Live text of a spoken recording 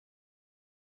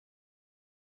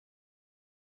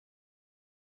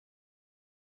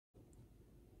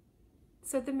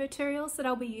So the materials that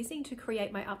I'll be using to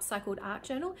create my upcycled art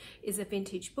journal is a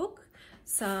vintage book,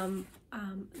 some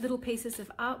little pieces of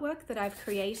artwork that I've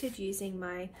created using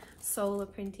my solar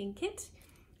printing kit,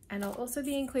 and I'll also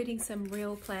be including some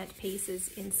real plant pieces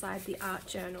inside the art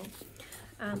journal.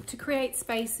 To create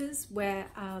spaces where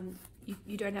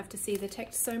you don't have to see the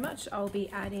text so much, I'll be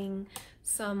adding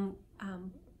some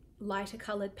lighter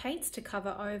colored paints to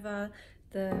cover over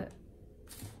the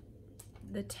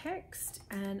text,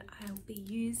 and I'll be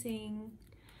using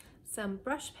some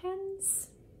brush pens,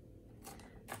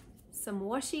 some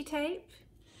washi tape,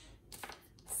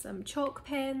 some chalk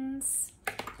pens,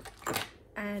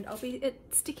 and I'll be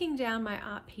sticking down my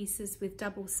art pieces with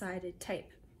double-sided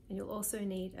tape, and you'll also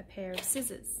need a pair of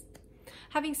scissors.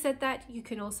 Having said that, you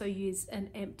can also use an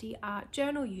empty art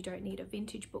journal. You don't need a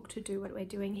vintage book to do what we're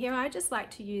doing here. I just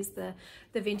like to use the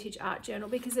vintage art journal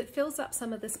because it fills up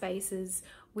some of the spaces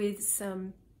with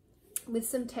some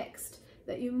text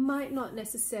that you might not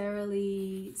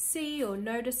necessarily see or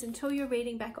notice until you're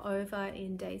reading back over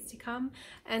in days to come.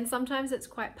 And sometimes it's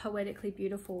quite poetically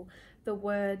beautiful, the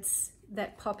words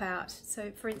that pop out.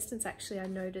 So for instance, actually I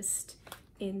noticed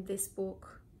in this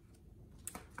book,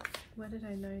 what did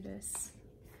I notice?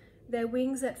 Their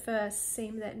wings at first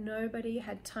seemed that nobody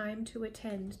had time to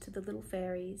attend to the little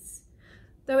fairies,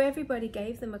 though everybody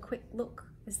gave them a quick look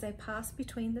as they passed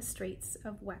between the streets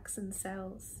of waxen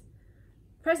cells.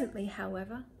 Presently,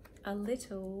 however, a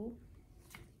little,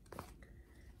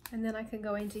 and then I can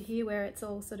go into here where it's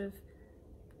all sort of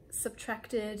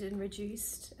subtracted and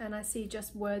reduced, and I see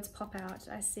just words pop out.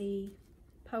 I see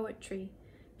poetry,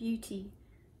 beauty,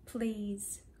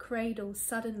 please, cradle,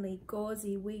 suddenly,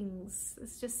 gauzy wings.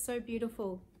 It's just so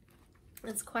beautiful.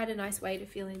 It's quite a nice way to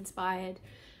feel inspired.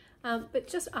 But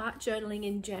just art journaling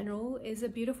in general is a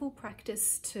beautiful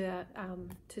practice to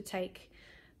take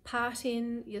part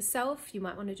in yourself. You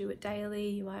might want to do it daily,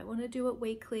 you might want to do it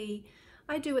weekly.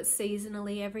 I do it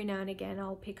seasonally. Every now and again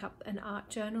I'll pick up an art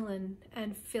journal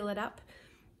and fill it up,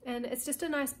 and it's just a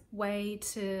nice way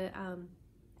to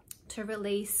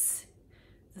release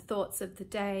the thoughts of the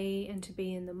day and to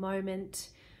be in the moment.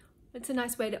 It's a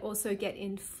nice way to also get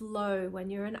in flow when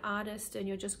you're an artist and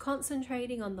you're just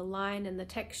concentrating on the line and the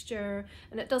texture,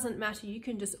 and it doesn't matter, you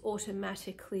can just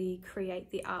automatically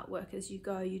create the artwork as you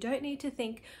go. You don't need to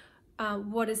think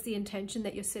what is the intention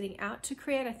that you're setting out to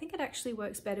create. I think it actually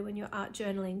works better when you're art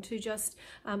journaling to just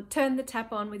turn the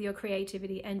tap on with your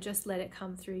creativity and just let it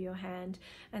come through your hand,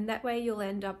 and that way you'll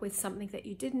end up with something that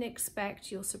you didn't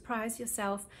expect. You'll surprise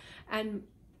yourself, and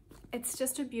it's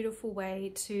just a beautiful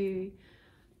way to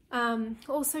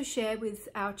also share with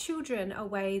our children a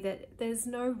way that there's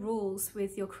no rules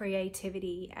with your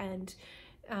creativity, and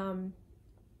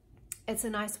it's a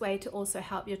nice way to also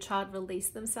help your child release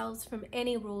themselves from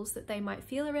any rules that they might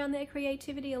feel around their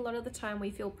creativity. A lot of the time we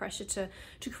feel pressure to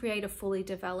create a fully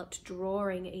developed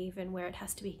drawing, even where it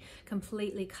has to be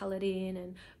completely colored in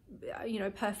and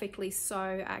perfectly so.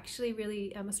 I actually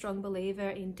really am a strong believer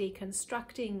in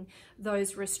deconstructing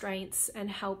those restraints and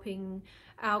helping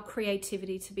our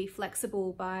creativity to be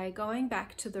flexible by going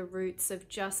back to the roots of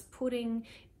just putting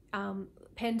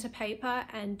pen to paper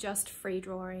and just free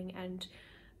drawing and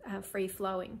free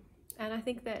flowing. And I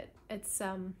think that it's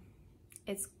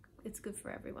good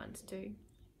for everyone to do.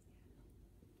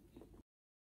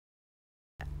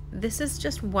 This is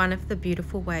just one of the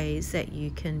beautiful ways that you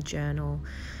can journal,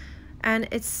 and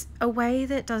it's a way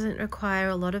that doesn't require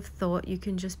a lot of thought. You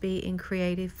can just be in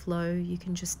creative flow, you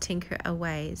can just tinker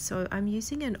away. So I'm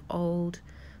using an old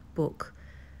book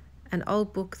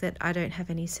that I don't have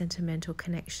any sentimental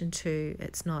connection to.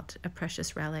 It's not a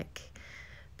precious relic,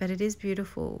 but it is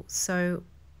beautiful. So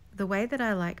the way that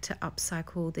I like to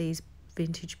upcycle these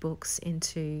vintage books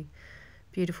into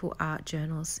beautiful art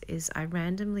journals is I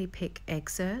randomly pick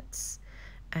excerpts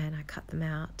and I cut them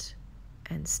out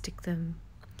and stick them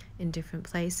in different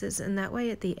places, and that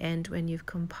way at the end, when you've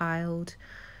compiled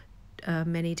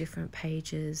many different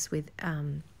pages with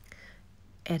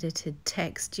edited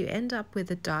text, you end up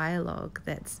with a dialogue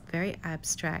that's very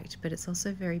abstract, but it's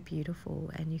also very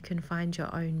beautiful, and you can find your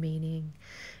own meaning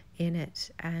in it.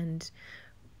 And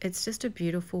it's just a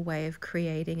beautiful way of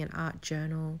creating an art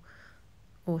journal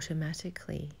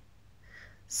automatically.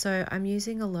 So I'm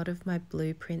using a lot of my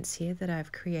blueprints here that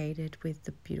I've created with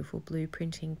the beautiful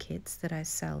blueprinting kits that I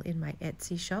sell in my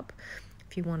Etsy shop.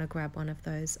 If you want to grab one of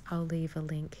those, I'll leave a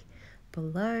link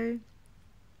below.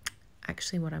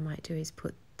 Actually, what I might do is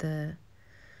put the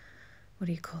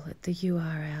the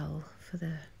URL for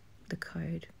the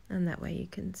code, and that way you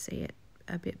can see it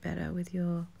a bit better with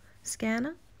your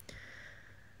scanner.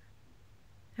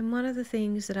 And one of the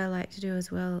things that I like to do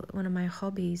as well, one of my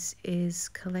hobbies, is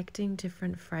collecting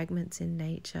different fragments in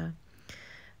nature.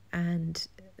 And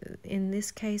in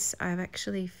this case, I've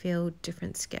actually filled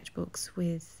different sketchbooks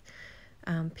with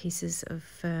pieces of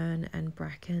fern and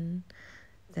bracken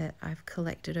that I've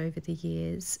collected over the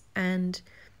years. And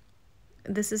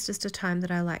this is just a time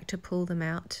that I like to pull them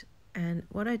out. And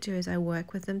what I do is I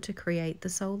work with them to create the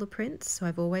solar prints. So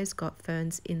I've always got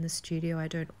ferns in the studio. I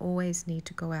don't always need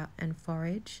to go out and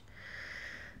forage.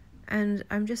 And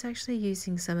I'm just actually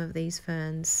using some of these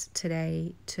ferns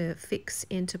today to fix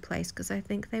into place because I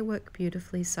think they work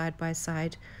beautifully side by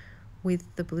side with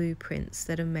the blueprints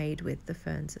that are made with the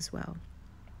ferns as well.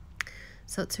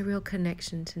 So it's a real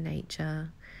connection to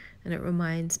nature, and it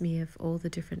reminds me of all the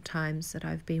different times that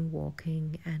I've been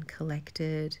walking and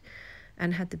collected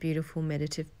and had the beautiful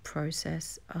meditative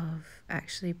process of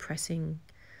actually pressing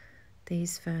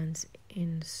these ferns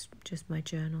in just my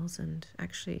journals. And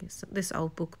actually this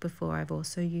old book before I've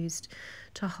also used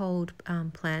to hold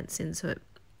plants in, so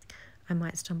I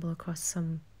might stumble across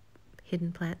some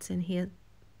hidden plants in here.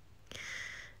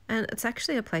 And it's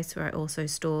actually a place where I also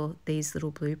store these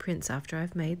little blueprints after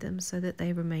I've made them so that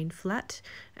they remain flat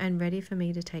and ready for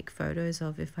me to take photos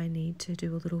of if I need to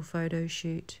do a little photo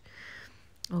shoot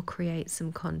or create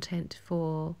some content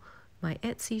for my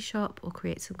Etsy shop or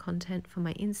create some content for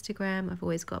my Instagram. I've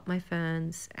always got my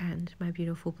ferns and my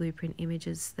beautiful blueprint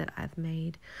images that I've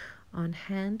made on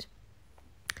hand.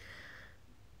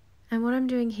 And what I'm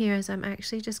doing here is I'm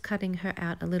actually just cutting her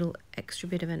out a little extra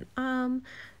bit of an arm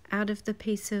out of the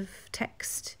piece of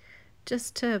text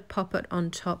just to pop it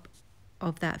on top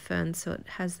of that fern so it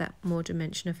has that more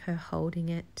dimension of her holding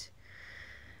it.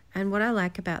 And what I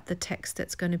like about the text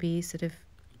that's going to be sort of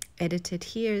edited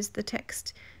here is the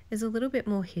text is a little bit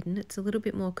more hidden. It's a little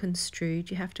bit more construed.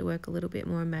 You have to work a little bit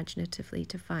more imaginatively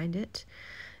to find it.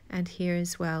 And here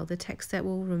as well, the text that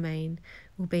will remain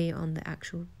will be on the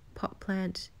actual pot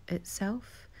plant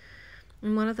itself.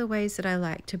 And one of the ways that I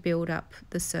like to build up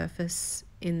the surface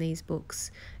in these books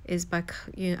is by,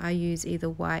 I use either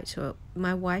white, or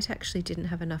my white actually didn't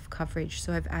have enough coverage,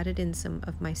 so I've added in some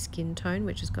of my skin tone,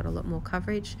 which has got a lot more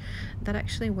coverage. That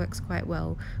actually works quite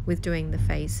well with doing the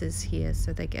faces here,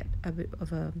 so they get a bit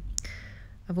of a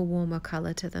warmer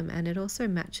color to them, and it also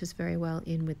matches very well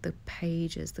in with the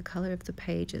pages. The color of the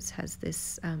pages has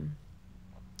this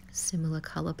similar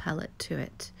color palette to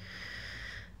it.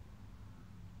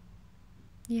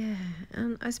 Yeah,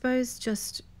 and I suppose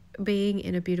just being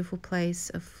in a beautiful place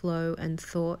of flow and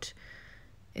thought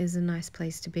is a nice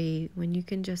place to be when you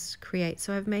can just create.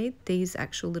 So I've made these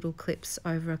actual little clips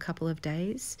over a couple of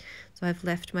days. So I've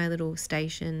left my little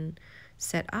station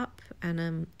set up,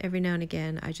 and every now and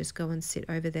again I just go and sit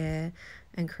over there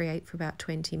and create for about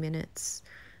 20 minutes.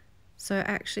 So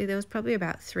actually there was probably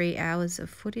about 3 hours of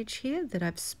footage here that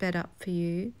I've sped up for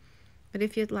you. But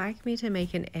if you'd like me to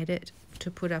make an edit to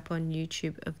put up on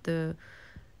YouTube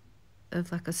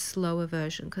of like a slower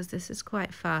version, because this is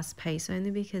quite fast paced, only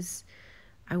because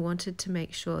I wanted to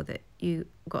make sure that you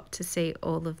got to see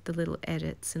all of the little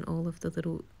edits and all of the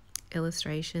little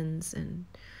illustrations, and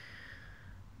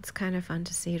it's kind of fun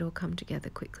to see it all come together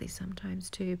quickly sometimes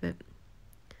too. But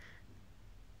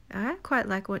I quite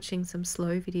like watching some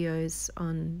slow videos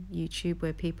on YouTube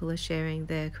where people are sharing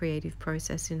their creative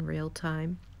process in real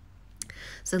time.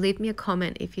 So leave me a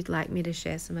comment if you'd like me to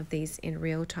share some of these in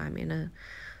real time in a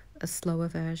slower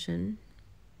version.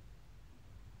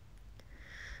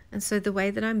 And so the way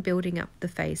that I'm building up the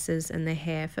faces and the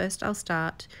hair, first I'll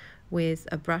start with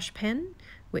a brush pen,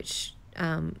 which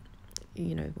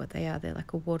you know what they are. They're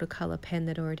like a watercolor pen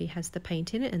that already has the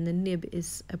paint in it, and the nib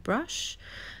is a brush.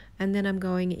 And then I'm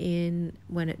going in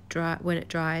when it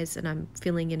dries, and I'm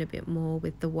filling in a bit more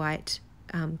with the white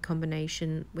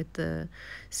combination with the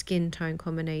skin tone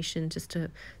combination, just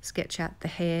to sketch out the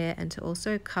hair and to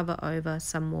also cover over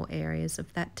some more areas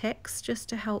of that text, just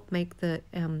to help make the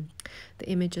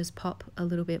images pop a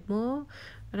little bit more.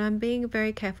 But I'm being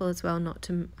very careful as well not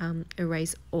to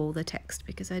erase all the text,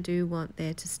 because I do want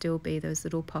there to still be those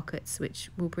little pockets which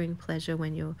will bring pleasure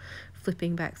when you're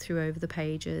flipping back through over the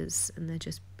pages, and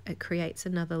it creates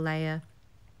another layer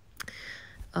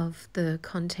of the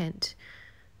content.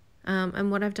 And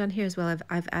what I've done here as well,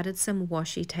 I've added some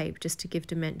washi tape just to give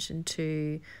dimension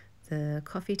to the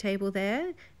coffee table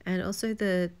there, and also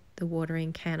the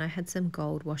watering can. I had some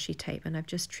gold washi tape, and I've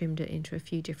just trimmed it into a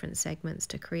few different segments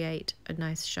to create a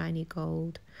nice shiny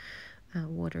gold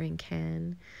watering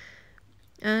can.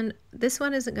 And this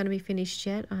one isn't going to be finished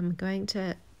yet. I'm going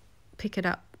to pick it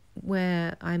up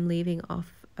where I'm leaving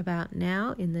off about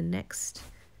now in the next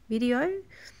video.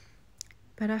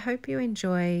 But I hope you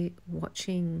enjoy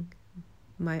watching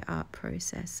my art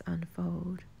process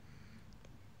unfold.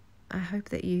 I hope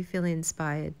that you feel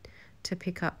inspired to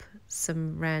pick up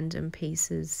some random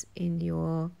pieces in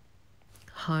your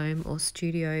home or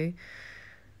studio.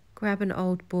 Grab an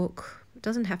old book. It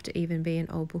doesn't have to even be an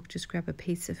old book, just grab a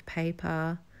piece of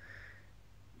paper.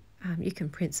 You can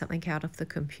print something out of the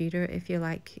computer if you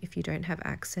like. If you don't have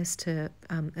access to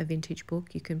a vintage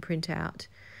book, you can print out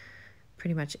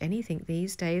pretty much anything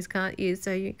these days, can't you?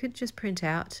 So you could just print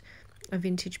out a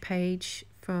vintage page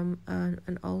from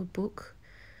an old book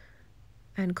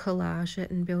and collage it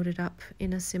and build it up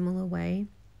in a similar way.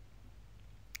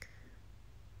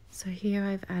 So here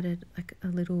I've added like a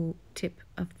little tip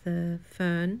of the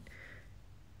fern,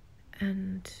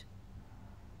 and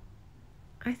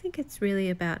I think it's really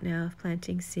about now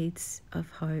planting seeds of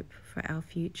hope for our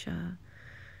future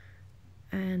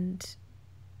and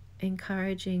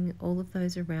encouraging all of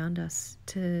those around us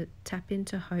to tap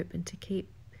into hope and to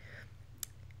keep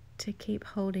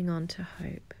holding on to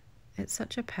hope. It's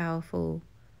such a powerful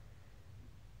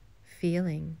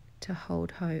feeling to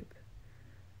hold hope.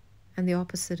 And the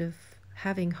opposite of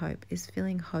having hope is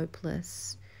feeling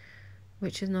hopeless,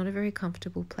 which is not a very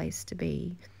comfortable place to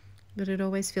be. But it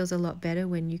always feels a lot better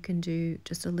when you can do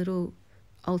just a little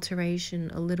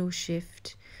alteration, a little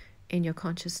shift in your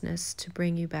consciousness to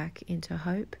bring you back into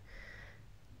hope.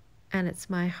 And it's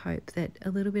my hope that a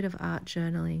little bit of art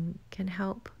journaling can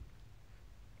help,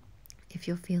 if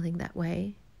you're feeling that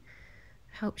way,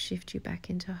 help shift you back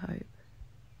into hope.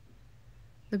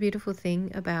 The beautiful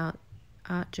thing about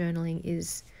art journaling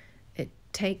is it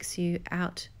takes you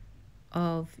out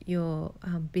of your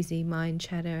busy mind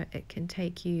chatter. It can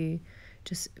take you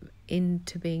just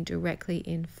into being directly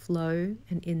in flow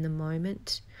and in the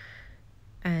moment.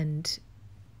 And,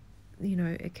 you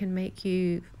know, it can make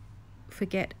you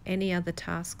forget any other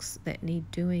tasks that need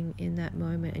doing in that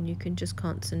moment, and you can just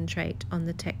concentrate on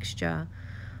the texture,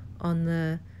 on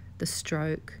the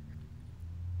stroke.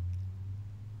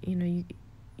 You know,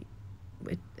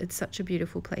 it's such a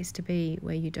beautiful place to be,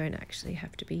 where you don't actually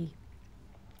have to be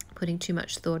putting too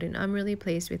much thought in. I'm really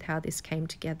pleased with how this came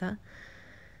together.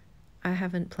 I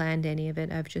haven't planned any of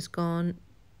it. I've just gone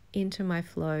into my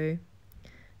flow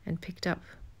and picked up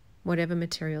whatever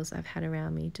materials I've had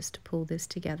around me just to pull this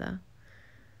together.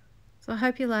 So I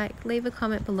hope you leave a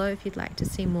comment below if you'd like to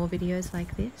see more videos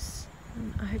like this.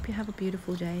 And I hope you have a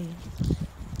beautiful day.